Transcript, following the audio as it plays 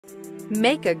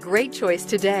Make a great choice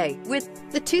today with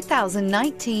the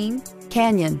 2019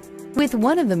 Canyon. With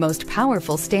one of the most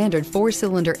powerful standard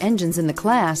 4-cylinder engines in the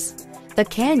class, the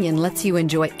Canyon lets you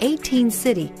enjoy 18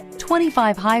 city,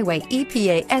 25 highway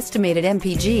EPA estimated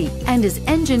MPG, and is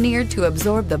engineered to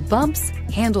absorb the bumps,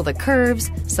 handle the curves,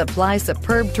 supply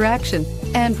superb traction,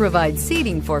 and provide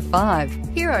seating for 5.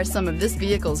 Here are some of this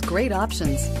vehicle's great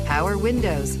options: power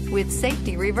windows with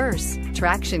safety reverse,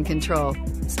 traction control,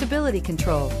 stability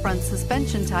control, front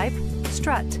suspension type,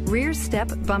 strut, rear step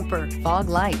bumper, fog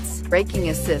lights, braking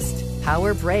assist,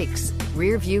 power brakes,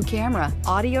 rear view camera,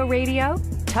 audio radio,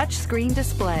 touch screen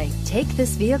display. Take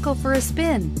this vehicle for a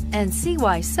spin and see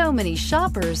why so many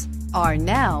shoppers are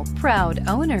now proud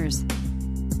owners.